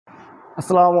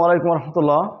আসসালামু আলাইকুম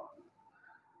রহমতুল্লাহ।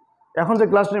 এখন যে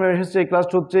ক্লাসটি নেমে এসেছে এই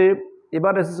ক্লাসটি হচ্ছে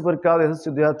এবার এসএসসি পরীক্ষা এসএসসি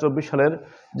 2024 সালের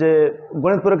যে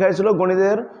গণিত পরীক্ষা ছিল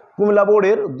গণিতের কুমিল্লা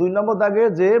বোর্ডের 2 নম্বর দাগে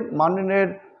যে মান নির্ণয়ের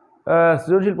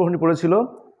সৃজনশীল প্রশ্নটি পড়েছিল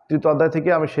তৃতীয় অধ্যায় থেকে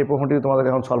আমি সেই প্রশ্নটি তোমাদেরকে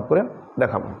এখন সলভ করে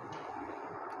দেখাবো।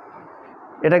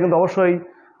 এটা কিন্তু অবশ্যই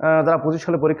যারা 25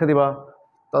 সালে পরীক্ষা দিবা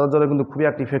তাদের জন্য কিন্তু খুবই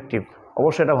একটা ইফেক্টিভ।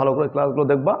 অবশ্যই এটা ভালো করে ক্লাসগুলো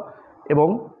দেখবা এবং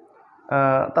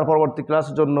তার পরবর্তী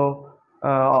ক্লাসের জন্য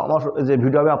আমার যে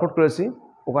ভিডিও আমি আপলোড করেছি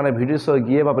ওখানে ভিডিওসে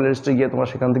গিয়ে বা প্লেলিস্টে গিয়ে তোমরা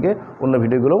সেখান থেকে অন্য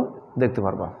ভিডিওগুলো দেখতে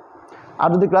পারবা। আর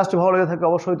যদি ক্লাসটি ভালো লেগে থাকে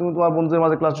অবশ্যই তুমি তোমার বন্ধুদের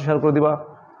মাঝে ক্লাসটি শেয়ার করে দিবা,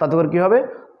 তাতে করে কী হবে,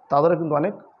 তাদেরও কিন্তু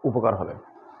অনেক উপকার হবে।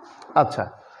 আচ্ছা,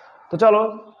 তো চলো,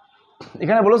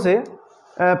 এখানে বলেছে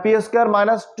পি স্কোয়ার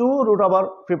 -2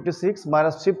 √56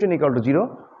 -15 = 0।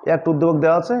 একটা উদ্দীপক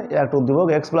দেওয়া আছে, একটা উদ্দীপক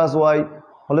x + y²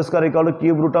 ³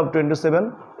 √27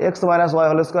 x - y²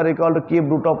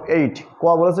 ³ ক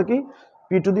বলেছে কি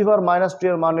p⁻²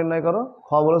 এর মান নির্ণয় করো, খ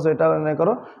বলেছে এটা নির্ণয়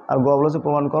করো, আর গ বলেছে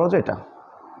প্রমাণ করো যে এটা।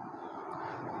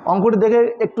 অঙ্কটি দেখে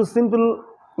একটু সিম্পল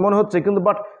মনে হচ্ছে কিন্তু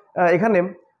বাট এখানে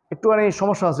একটুখানি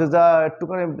সমস্যা আছে, যা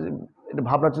একটুখানি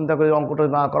ভাবনা চিন্তা করে অঙ্কটা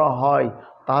না করা হয়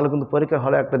তাহলে কিন্তু পরীক্ষার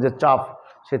হলে একটা যে চাপ,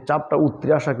 সেই চাপটা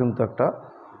উতরে আসা কিন্তু একটা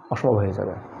অসম্ভব হয়ে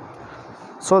যাবে।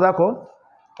 সো দেখো,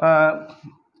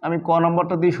 আমি ক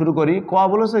নম্বরটা দিয়ে শুরু করি। ক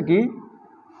বলেছে কি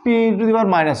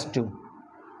p⁻²।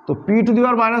 তো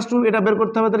p⁻² এটা বের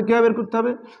করতে হবে, তাহলে কীভাবে বের করতে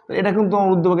হবে? এটা কিন্তু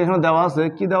উদ্দীপক এখানে দেওয়া আছে।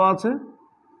 কি দেওয়া আছে?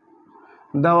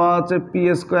 দেওয়া আছে p²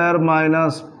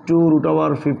 - 2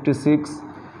 √56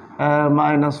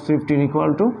 -15 =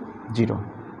 0।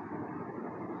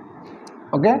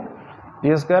 ওকে, p²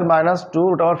 - 2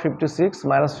 √56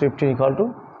 -15 =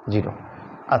 0।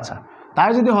 আচ্ছা, তাই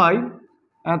যদি হয়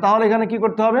তাহলে এখানে কি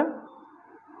করতে হবে?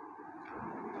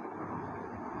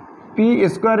 p²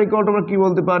 আমরা কি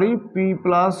বলতে পারি? p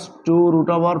 + 2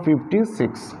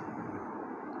 √56।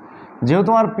 যেহেতু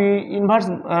আমার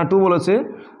p−2 বলেছে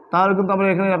তাহলে কিন্তু আমরা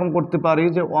এখানে এরকম করতে পারি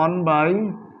যে 1/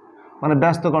 মানে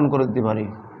ব্যস্তকরণ করে দিতে পারি,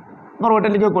 আর ওটা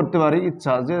লিখেও করতে পারি,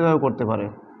 ইচ্ছা যেভাবে করতে পারে,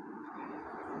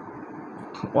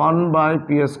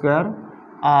 1/p²।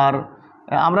 আর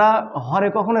আমরা হরে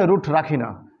কখনোই রুট রাখি না,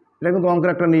 এটা কিন্তু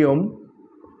অঙ্কের একটা নিয়ম।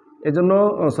 এজন্য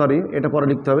সরি, এটা পরে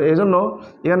লিখতে হবে। এই জন্য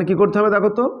এখানে কী করতে হবে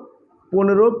দেখো তো,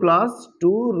 15 +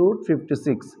 2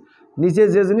 √56, নিচে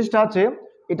যে জিনিসটা আছে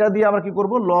এটা দিয়ে আমরা কি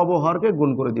করব, লব ও হরকে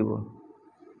গুণ করে দিব।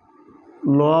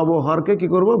 লব ও হরকে কি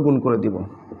করব, গুণ করে দিব,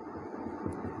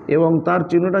 এবং তার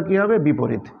চিহ্নটা কি হবে,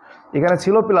 বিপরীত। এখানে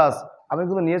ছিল প্লাস, আমি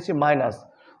কিন্তু নিয়েছি minus.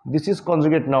 This is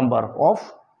conjugate number of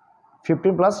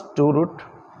 15 + 2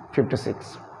 √56,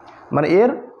 মানে এর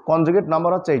কনজুগেট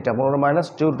নাম্বার হচ্ছে এইটা, 15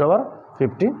 - 2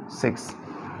 √56।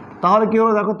 তাহলে কী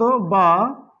হলো দেখো তো, বা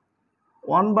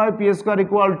 1/p² =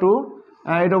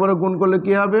 এটা উপরে গুণ করলে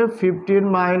কী হবে,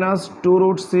 15 - 2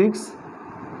 √6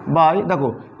 বাই, দেখো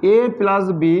a +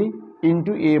 b ×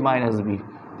 a - b।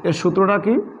 এর সূত্রটা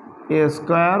কি, a² -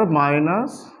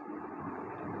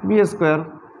 b²,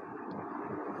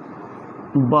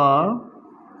 বা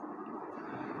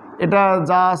এটা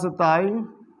যা আছে তাই।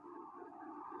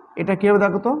 এটা কী হবে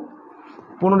দেখো তো,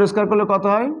 15 স্কোয়ার করলে কত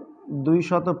হয়,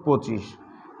 225।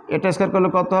 এটা স্কোয়ার করলে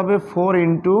কত হবে, 4 ×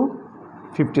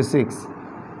 56।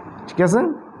 ঠিক আছে,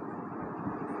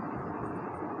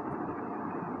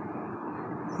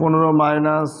 15 -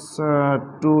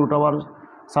 2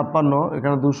 √56,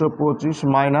 এখানে 225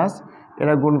 মাইনাস,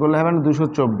 এটা গুণ করলে হবে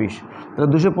 224। তাহলে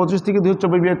 225 থেকে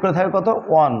 224 বিয়োগ করে থাকে কত,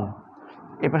 1।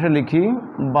 এ পাশে লিখি,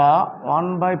 বা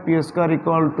 1/p² =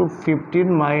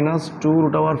 15 - 2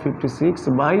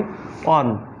 √56/1।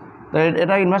 তাই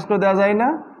এটা ইনভার্স করে দেওয়া যায় না,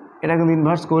 এটা কিন্তু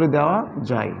ইনভার্স করে দেওয়া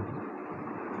যায়।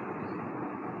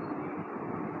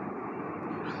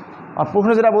 আর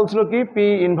প্রশ্নে যেটা বলছিল কি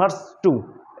p−2,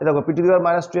 এ দেখো p⁻²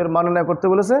 এর মান নির্ণয় করতে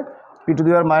বলেছে, p⁻²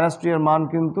 এর মান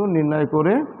কিন্তু নির্ণয়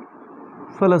করে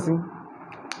ফেলেছি।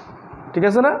 ঠিক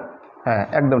আছে না? হ্যাঁ,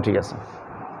 একদম ঠিক আছে।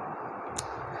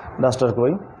 ডাস্টার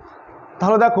কই?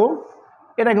 তাহলে দেখো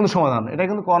এটা কিন্তু সমাধান, এটা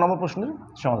কিন্তু ক নম্বর প্রশ্নের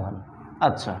সমাধান।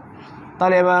 আচ্ছা,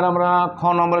 তাহলে এবার আমরা খ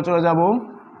নম্বরে চলে যাব।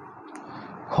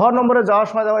 খ নম্বরে যাওয়ার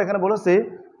সময় দেখো এখানে বলেছে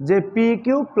যে p³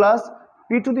 +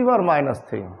 p⁻³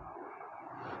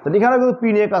 তাহলে এখানে কিন্তু পি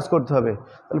নিয়ে কাজ করতে হবে।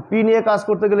 তাহলে পি নিয়ে কাজ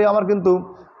করতে গেলে আমার কিন্তু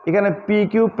এখানে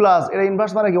p³ এটা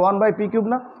ইনভার্স মানে কি 1/p³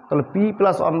 না, তাহলে p +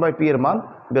 1/p এর মান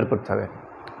বের করতে হবে।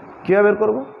 কীভাবে বের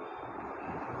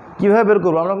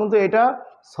করব? আমরা কিন্তু এটা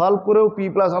সলভ করেও p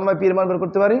 + 1/p এর মান বের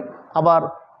করতে পারি, আবার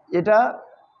এটা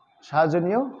সাহায্য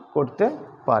নিয়েও করতে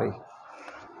পারি।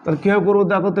 তাহলে কীভাবে করবো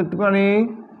দেখো তো, একটুখানি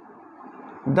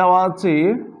দেওয়া আছে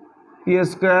p² -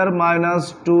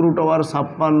 2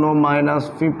 √56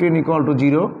 - 15 =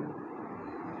 0,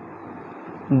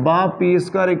 বা P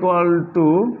square equal to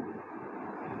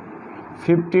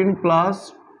 15 plus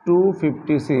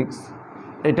 256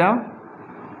 এটা,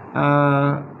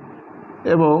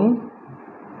 এবং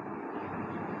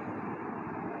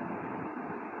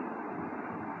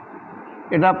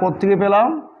এটা কোত্থেকে পেলাম,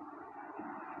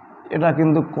 এটা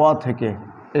কিন্তু ক থেকে,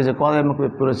 এই যে ক আমি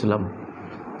করেছিলাম।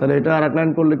 তাহলে এটা আর এক লাইন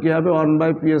করলে কী হবে,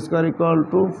 1/p square equal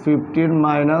to 15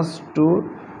 minus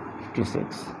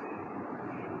 256।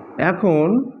 এখন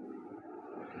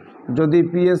যদি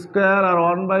পি স্কোয়ার আর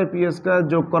 1/p স্কোয়ার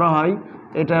যোগ করা হয়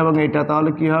এটা এবং এটা,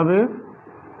 তাহলে কি হবে,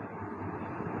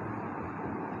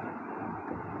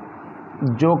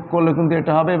 যোগ করলে কিন্তু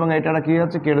এটা হবে এবং এটা কি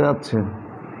যাচ্ছে, কেটে যাচ্ছে।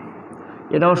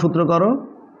 এটাও সূত্র করো,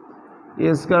 এ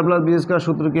স্কোয়ার প্লাস বি স্কোয়ার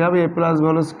সূত্র কী হবে, এ plus B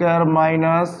whole square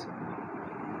minus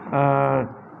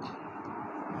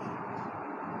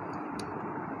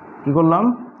কী করলাম,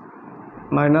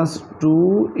 মাইনাস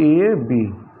 2ab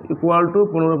ইকুয়াল টু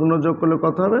 15 যোগ করলে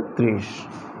কত হবে, 30।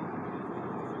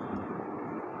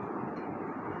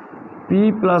 P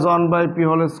plus 1/p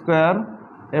whole square,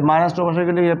 এই মাইনাস 2 পাশে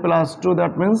গেলে এ প্লাস 2,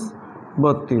 দ্যাট মিনস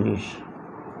 32।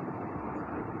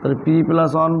 তাহলে P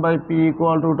plus 1/p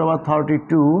equal to √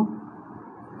 32।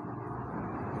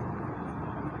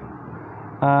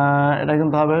 এটা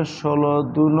কিন্তু হবে 16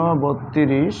 2 9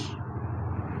 32।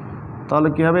 তাহলে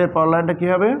কী হবে, এর পরের লাইনটা কী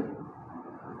হবে,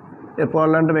 এর পরের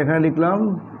লাইনটা আমি এখানে লিখলাম,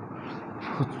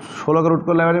 16কে রুট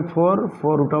করলে হবে 4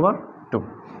 √ 2।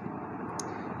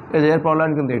 এই যে এর পরের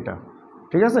লাইন কিন্তু এটা,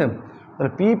 ঠিক আছে।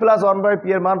 তাহলে পি প্লাস 1/p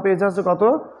এর মান পেয়েছে হচ্ছে কত,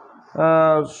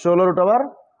 16 √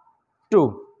 2,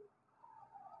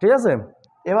 ঠিক আছে।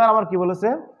 এবার আমার কি বলেছে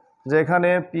যে এখানে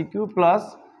পি কিউ প্লাস,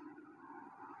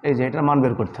 এই যে এটার মান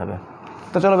বের করতে হবে।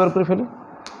 তো চলো বের করে ফেলি,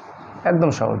 একদম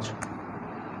সহজ,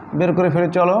 বের করে ফেলি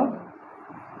চলো।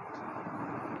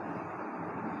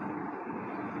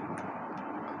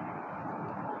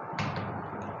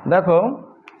 দেখো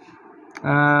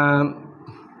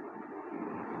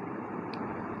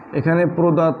এখানে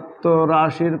প্রদত্ত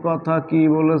রাশির কথা কি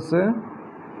বলেছে,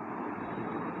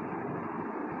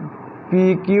 P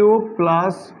Q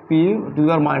plus P to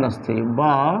the -3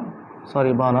 বা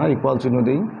সরি বা না ইকুয়াল চিহ্ন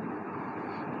দিই,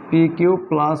 P Q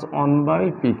plus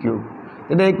 1/p Q.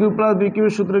 এটা এ কিউ প্লাস বি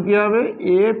কিউর সূত্র কী হবে,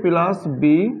 এ plus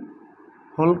B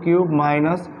whole cube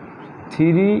minus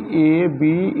 3ab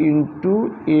into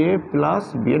এ প্লাস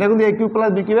বি। এটা কিন্তু এ কিউ প্লাস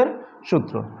বি কিউবের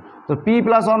সূত্র। তো পি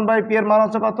প্লাস 1/p এর মান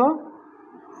হচ্ছে কত,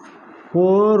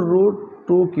 4 √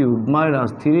 2³ minus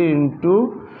 3 into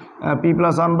P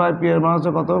plus 1/p এর মান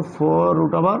হচ্ছে কত, 4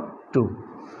 √ 2।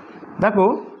 দেখো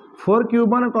 4 কিউব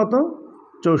মানে কত,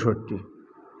 64,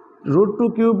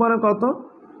 √2³ মানে কত,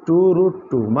 2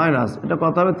 √2 মাইনাস এটা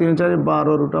কত হবে, 3 4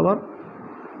 12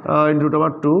 ইন্টু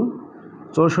 √2,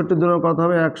 64 দুটো কত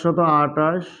হবে,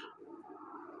 128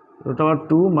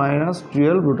 √2 মাইনাস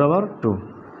 12 √2।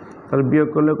 তাহলে বিয়োগ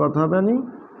করলে কত হবে,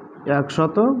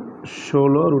 116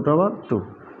 √2।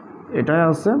 এটাই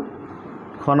আছে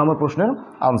খ নম্বর প্রশ্নের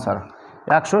আনসার,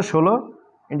 116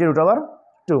 ইন্টু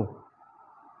 √2।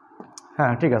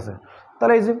 হ্যাঁ ঠিক আছে।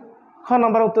 তাহলে এই যে খ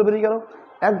নম্বর উত্তর বেরিয়ে গেল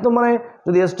একদম। মানে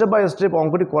যদি স্টেপ বাই স্টেপ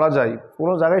অঙ্কটি করা যায়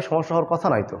কোনো জায়গায় সমস্যা হওয়ার কথা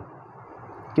নাই তো।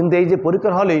 কিন্তু এই যে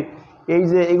পরীক্ষার হলে এই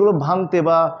যে এগুলো ভাঙতে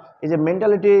বা এই যে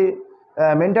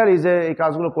মেন্টালি যে এই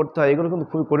কাজগুলো করতে হয় এগুলো কিন্তু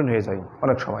খুবই কঠিন হয়ে যায়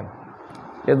অনেক সময়।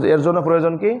 এর জন্য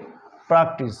প্রয়োজন কি,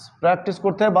 প্র্যাকটিস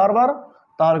করতে হয় বারবার,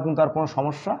 তাহলে কিন্তু আর কোনো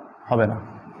সমস্যা হবে না,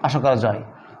 আশা করা যায়।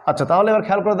 আচ্ছা তাহলে এবার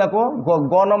খেয়াল করে দেখো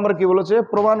গ নম্বরে কি বলেছে,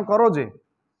 প্রমাণ করো যে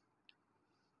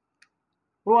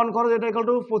এটা ইকুয়াল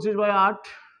টু 25/8।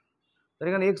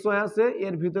 এখানে এক্স ওয়াই আছে,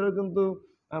 এর ভিতরে কিন্তু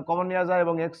কমন নেওয়া যায়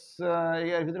এবং এক্স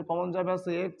এর ভিতরে কমন যাবে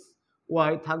আছে এক্স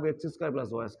ওয়াই, থাকবে x² +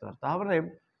 y²। তাহলে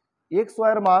এক্স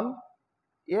ওয়াই এর মান,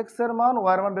 এক্স এর মান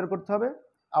ওয়াই এর মান বের করতে হবে,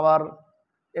 আবার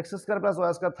x² +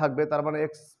 y² থাকবে, তার মানে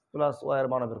x + y এর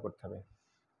মান বের করতে হবে।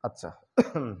 আচ্ছা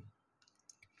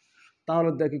তাহলে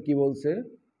দেখি কি বলছে,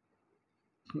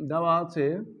 দেওয়া আছে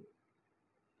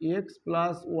x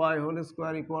 + y whole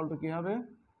square equal to কি হবে,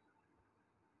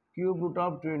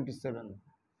 √27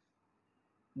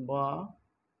 বা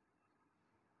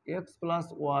x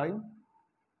 + y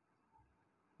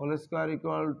whole square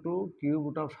equal to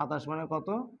 √27 মানে কত,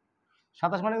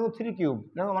 27 মানে কিন্তু 3³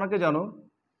 দেখো অনেকে জানো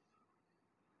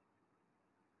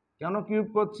কেন কিউব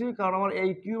করছি, কারণ আমার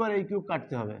এই কিউব আর এই কিউব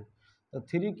কাটতে হবে। তো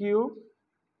 3³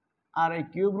 আর এই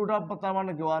কিউব √ তার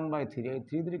মানে কি 1/3, এই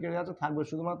 3 3 কেটে যাচ্ছে, থাকবে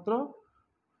শুধুমাত্র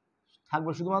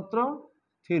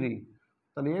 3।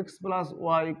 তাহলে x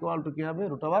 + y ইকুয়াল টু কি হবে,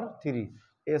 √3।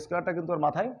 এই স্কয়ারটা কিন্তু ওর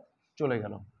মাথায় চলে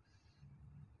গেল।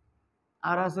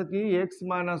 আর আছে কি x -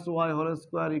 y whole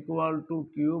square equal to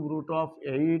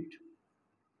 √8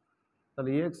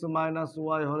 তাহলে x minus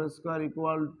Y whole square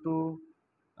equal to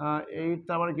 8,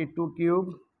 তারপরে কি 2 কিউব,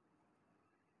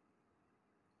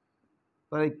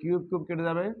 তাহলে কিউব কিউব কেটে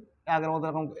যাবে, আগের মতো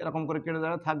এরকম করে কেটে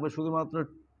যাবে, থাকবে শুধুমাত্র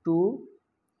 2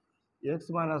 x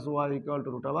minus Y equal to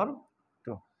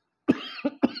 √2।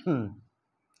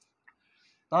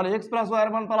 তাহলে এক্স প্লাস ওয়াই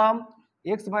এর মান পেলাম,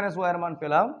 এক্স মাইনাস ওয়াই এর মান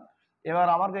পেলাম। এবার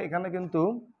আমাকে এখানে কিন্তু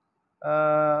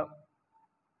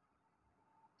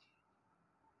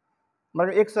মানে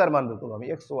এক্স ওয়াই এর মান বের করবো আমি,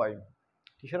 এক্স ওয়াই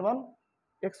কিসের মান,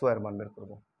 এক্স ওয়াই এর মান বের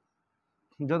করবো,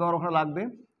 যদি আমার ওখানে লাগবে।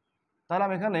 তাহলে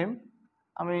আমি এখানে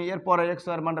এরপরে এক্স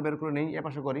ওয়াই এর মানটা বের করে নিই, এ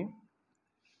পাশে করি।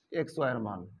 এক্স ওয়াই এর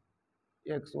মান,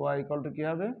 এক্স ওয়াই ইকুয়াল টু কী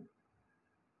হবে,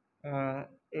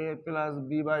 a plus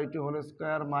B by 2 whole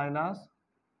square minus,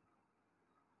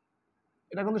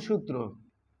 এটা কিন্তু সূত্র,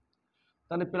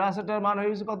 তাহলে প্লাস এটার মান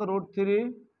হয়ে গেছে কত,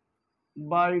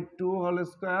 √3/2 হোল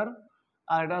স্কোয়ার,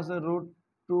 আর এটা আছে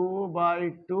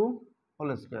 √2/2 হোল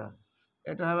স্কোয়ার,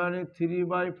 এটা হবে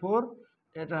 3/4,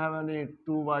 এটা হবে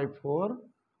 2/4,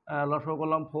 লসাগু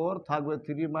করলাম 4, থাকবে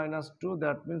 3 - 2,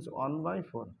 দ্যাট মিনস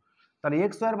 1/4। তাহলে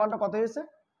এক্স ওয়াই এর মানটা কত হয়েছে,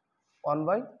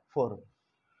 1/4।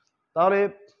 তাহলে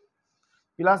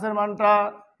প্লাসের মানটা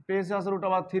পেয়েছি আছে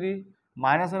 √3,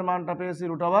 মাইনাসের মানটা পেয়েছি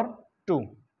 √2।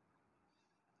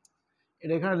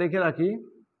 এটা এখানে লিখে রাখি,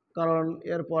 কারণ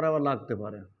এর পরে আবার লাগতে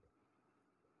পারে।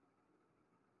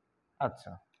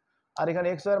 আচ্ছা, আর এখানে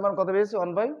এক্স ওয়াই এর মান কত পেয়েছি,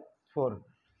 1/4।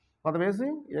 কত পেয়েছি,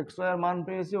 এক্স ওয়াই এর মান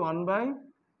পেয়েছি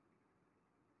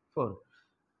 1/4।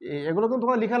 এগুলো কিন্তু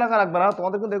তোমার লিখে রাখা লাগবে না,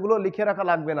 তোমাদের কিন্তু এগুলো লিখে রাখা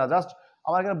লাগবে না, জাস্ট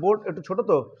আমার এখানে বোর্ড একটু ছোট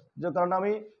তো, যে কারণে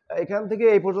আমি এখান থেকে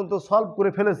এই পর্যন্ত সলভ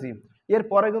করে ফেলেছি,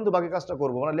 এরপরে কিন্তু বাকি কাজটা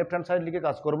করবো, মানে লেফট হ্যান্ড সাইড লিখে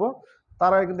কাজ করব,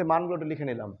 তার আগে কিন্তু মানগুলো একটু লিখে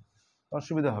নিলাম, তোমার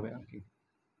সুবিধা হবে আর কি।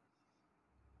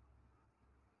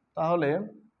 তাহলে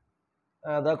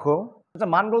দেখো, আচ্ছা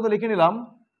মানগুলো তো লিখে নিলাম,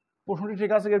 প্রশ্নটি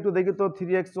ঠিক আছে একটু দেখি তো,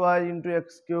 3xy ×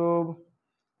 x³,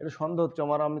 এটা সন্দেহ হচ্ছে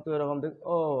আমার, আমি তো এরকম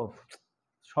ও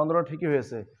সন্দেহটা ঠিকই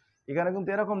হয়েছে, এখানে কিন্তু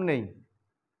এরকম নেই,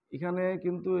 এখানে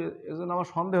কিন্তু এজন্য আমার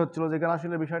সন্দেহ হচ্ছিল যে এখানে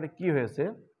আসলে বিষয়টা কি হয়েছে,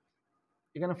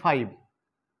 এখানে 5।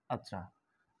 আচ্ছা,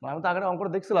 আমি তো আগে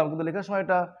অঙ্কটা দেখছিলাম, কিন্তু লেখার সময়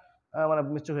এটা মানে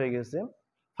মিস্টেক হয়ে গেছে,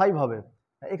 5 হবে,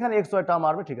 এখানে এক্স ওয়াই টার্ম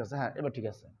আসবে, ঠিক আছে, হ্যাঁ এবার ঠিক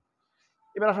আছে।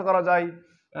 এবার আশা করা যায়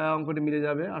অঙ্কটি মিলে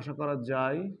যাবে, আশা করা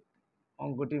যায়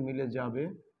অঙ্কটি মিলে যাবে।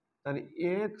 তাহলে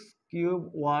x³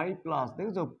 y+,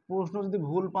 দেখেছো প্রশ্ন যদি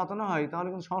ভুল পাতানো হয় তাহলে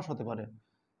কিন্তু সমস্যা হতে পারে,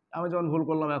 আমি যেমন ভুল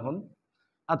করলাম এখন।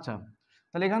 আচ্ছা,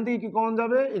 তাহলে এখান থেকে কি কমন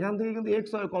যাবে, এখান থেকে কিন্তু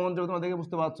এক্স ওয়াই কমন যাবে, তোমরা দেখে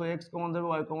বুঝতে পারছো, এক্স কমন যাবে,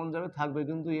 ওয়াই কমন যাবে, থাকবে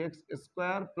কিন্তু x²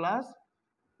 +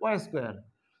 y²।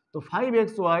 তো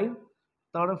 5xy,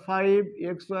 তাহলে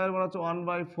 5xy এর মান হচ্ছে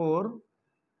 1/4।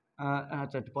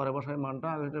 আচ্ছা একটু পরে বসাই মানটা,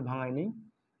 আগে এটা ভাঙাইনি।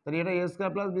 তাহলে এটা a²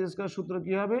 + b² সূত্র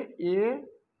কি হবে, a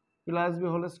 + b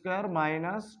whole square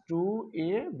minus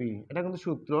 2ab, এটা কিন্তু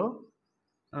সূত্র।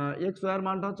 xy এর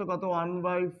মানটা হচ্ছে কত,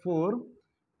 1/4,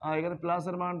 আর এখানে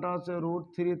প্লাসের মানটা হচ্ছে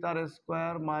 √3 তার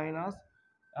square minus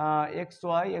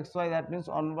xy that means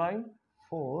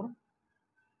 1/4,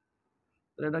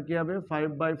 এটা কি হবে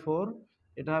 5/4,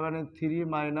 এটা হবে 3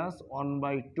 -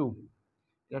 1/2,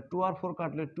 এটা 2 আর 4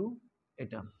 কাটলে 2,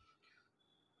 এটা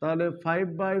তাহলে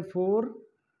 5/4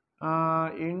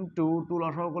 ইন্টু 2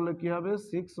 লসাগু করলে কি হবে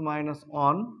 6 -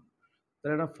 1,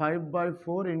 তাহলে এটা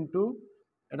 5/4 ইন্টু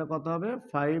এটা কত হবে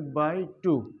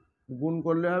 5/2, গুণ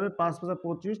করলে হবে 5 × 5 =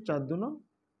 25, 4 × 2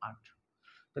 = 8।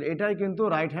 তাহলে এটাই কিন্তু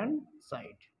right hand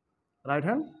side, right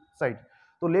hand side.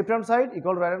 তো left hand side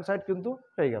equal right hand side কিন্তু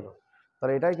হয়ে গেল,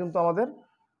 তাহলে এটাই কিন্তু আমাদের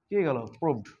কি হয়ে গেল,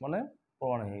 প্রুভড, মানে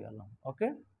প্রমাণ হয়ে গেল। ওকে,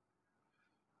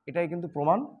 এটাই কিন্তু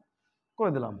প্রমাণ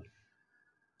করে দিলাম,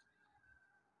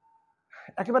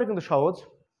 একেবারে কিন্তু সহজ।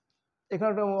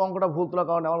 এখানে অঙ্কটা ভুল তোলার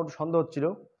কারণে আমার একটু সন্দেহ হচ্ছিল।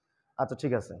 আচ্ছা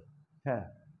ঠিক আছে, হ্যাঁ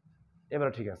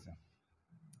এবারে ঠিক আছে।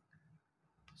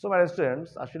 সো মাই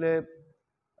স্টুডেন্টস, আসলে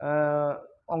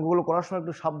অঙ্কগুলো করার সময়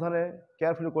একটু সাবধানে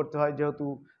কেয়ারফুলি করতে হয়, যেহেতু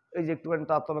এই যে একটুখানি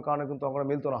তারতম্যের কারণে কিন্তু অঙ্কটা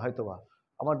মিলতো না হয়তো বা।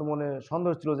 আমার একটু মনে সন্দেহ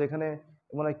হচ্ছিল যে এখানে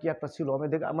মানে কি একটা ছিল, আমি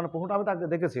মানে প্রশ্নটা আমি তাকে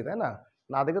দেখেছি, তাই না,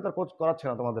 না দেখে তার কোচ করাচ্ছে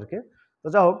না তোমাদেরকে। তো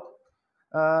যা হোক,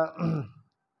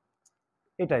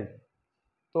 এটাই।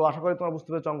 তো আশা করি তোমরা বুঝতে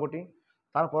পেরেছো অঙ্কটি।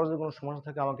 তারপরে যদি কোনো সমস্যা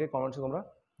থাকে আমাকে কমেন্টসে তোমরা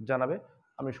জানাবে,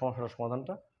 আমি সমস্যাটার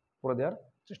সমাধানটা করে দেওয়ার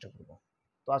চেষ্টা করব।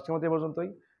 তো আজকের মতো এ পর্যন্তই,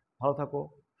 ভালো থাকো,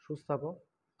 সুস্থ থাকো,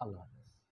 আল্লাহ হাফেজ।